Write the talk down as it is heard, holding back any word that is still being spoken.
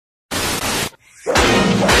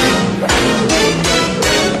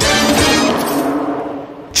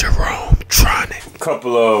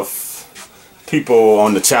couple of people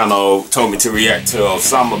on the channel told me to react to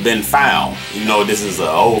Osama been found. You know, this is an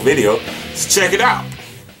old video, so check it out.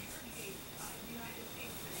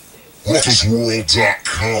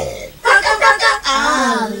 WhatIsWorld.com. Rucka Rucka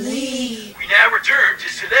Ali. We now return to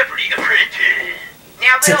Celebrity Apprentice.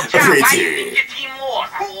 Now, Little John, why do you think your team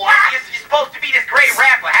lost? You're supposed to be this great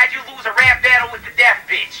rapper. How'd you lose a rap battle with the deaf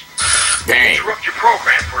bitch? Dang. Interrupt your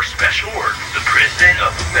program for a special word from the President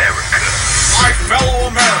of America. My fellow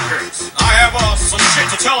Americans, I have some shit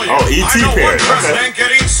to tell you. Oh, E.T. I know one parody, president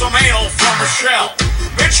getting some anal from Michelle.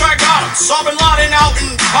 Bitch, I got him. Saw Bin Laden out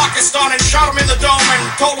in Pakistan and shot him in the dome and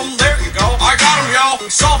told him, there you go. I got him, yo.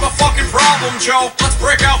 Solve a fucking problem, Joe. Let's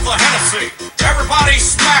break out the Hennessy. Everybody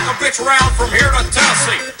smack a bitch around from here to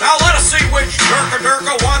Tennessee. Now let us see which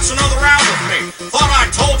Durka wants another round with me. Thought I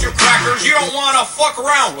told you, crackers, you don't want to fuck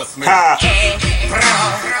around with me. Hey, bro,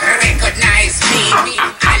 recognize me.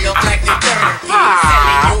 I look like the Durka,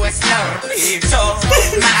 selling you a slurpee. So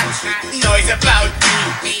much noise about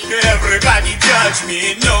me. Everybody judge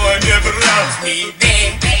me, no one ever loves me.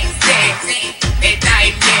 They say that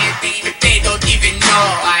I'm dead, but they don't even know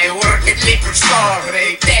I work at liquor store.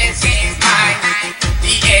 This is my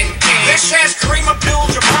DNA. This has Kareem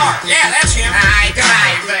Abdul-Jabbar. Yeah, that's him. I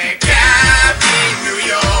drive a cab in New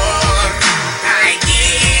York. I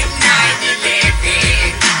did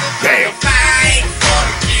 9/11. Damn. Fight for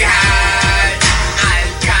jihad.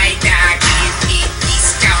 Al-Qaeda give me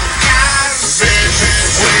discount cars.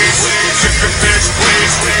 Bitch,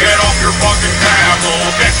 please, get off your fucking camel.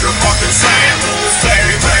 Get your fucking sandals.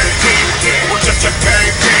 We're just a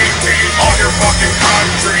all your fucking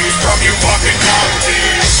countries from you fucking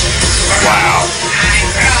monkeys. Wow. I'm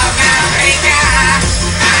from Africa.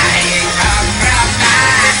 I come from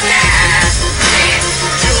Baghdad. If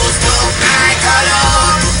Jews took my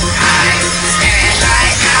color, I stand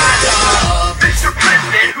like a dog. Mr.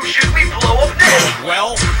 President, who should we blow up next?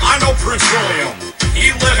 Well, I know Prince William.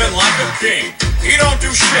 He living like a king. He don't do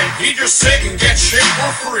shit. He just sit and get shit for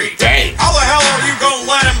free. Dang. How the hell are you gonna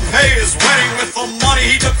let him pay his wedding with the money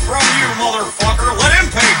he took from you, motherfucker? Let him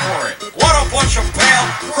pay for it. What a bunch of pale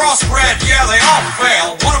crossbred. Yeah, they all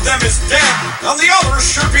fail. One of them is dead, and the others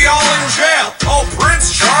should be all in jail. Oh, Prince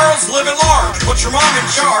Charles, living large. Put your mom in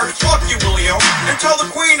charge. Fuck you, William. And tell the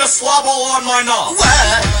queen to slob all on my knob.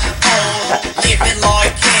 What? Oh, living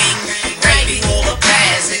like king, raping all the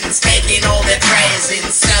peasants, taking all their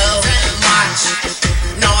presents. So much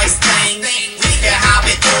nice things. We can have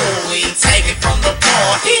it all. We take it from the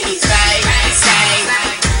poor. Say,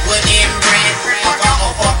 we're inbred. I got a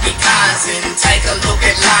fucking cousin. Take a look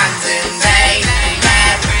at London.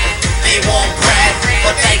 They want bread,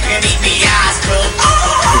 but they can eat me ass, bro.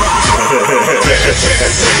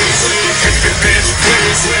 Bitch,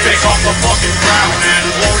 please, take off the fucking crown and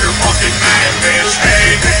blow your fucking man, bitch.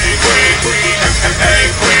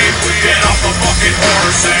 Hey, queen, get off the fucking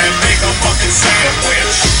horse and make a fucking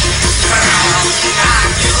sandwich.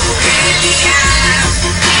 You really am,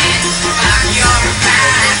 and you're a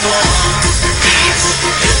bad one. Bitch,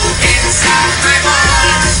 you can suck my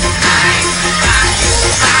balls. I'm you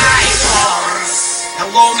my horse.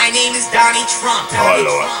 Hello, my name is Donnie Trump. Oh,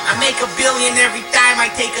 Lord. I make $1 billion every time I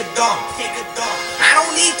take a dump. I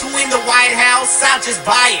don't need to win the White House, I'll just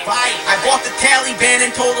buy it. I bought the Taliban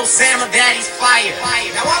and told Osama that he's fired.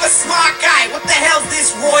 Now I'm a smart guy, what the hell's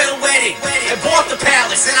this royal wedding? I bought the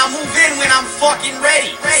palace and I'll move in when I'm fucking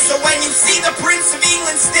ready. So when you see the Prince of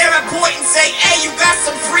England stare at Boyd and say, hey, you got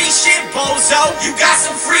some free shit, bozo. You got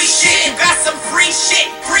some free shit, you got some free shit.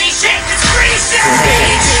 Free shit, it's free shit.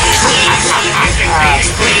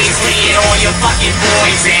 Please, all your fucking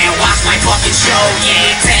boys and watch my fucking show.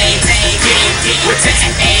 Yeah, take, we're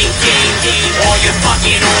taking all your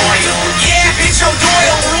fucking oil. Yeah, bitch, your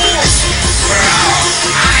Doyle rules. Bro,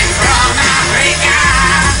 I'm from Africa.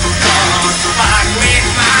 Don't fuck with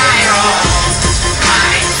my rolls.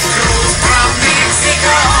 My screws from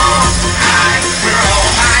Mexico. I grow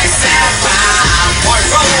myself up. My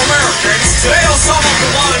fellow Americans, today Osama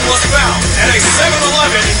bin Laden was found at a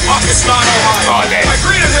 7-Eleven in Pakistan, Ohio. Oh, damn. I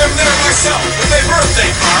greeted him there myself with a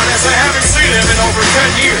birthday card as I haven't seen him in over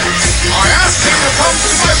 10 years. I asked him to come to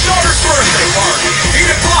my daughter's birthday party. He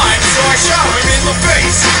declined, so I shot him in the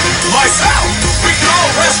face. Myself, we can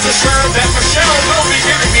all rest assured that Michelle will be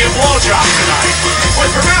giving me a blowjob tonight.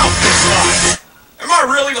 With her mouth this time. Am I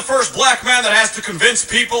really the first black man that has to convince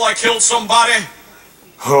people I killed somebody?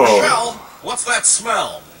 Oh. Michelle, what's that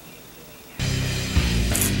smell?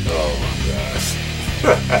 Oh my gosh.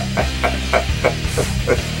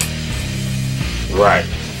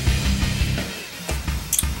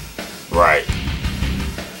 Right.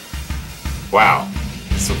 Wow.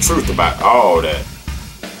 Some truth about all that.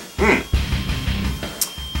 That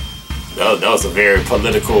was a very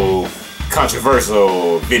political,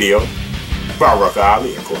 controversial video by Rucka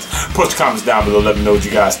Ali, of course. Post your comments down below, let me know what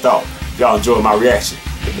you guys thought. If y'all enjoyed my reaction,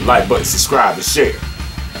 hit the like button, subscribe, and share.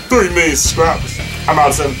 3 million subscribers. I'm out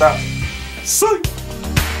of 7,000. See?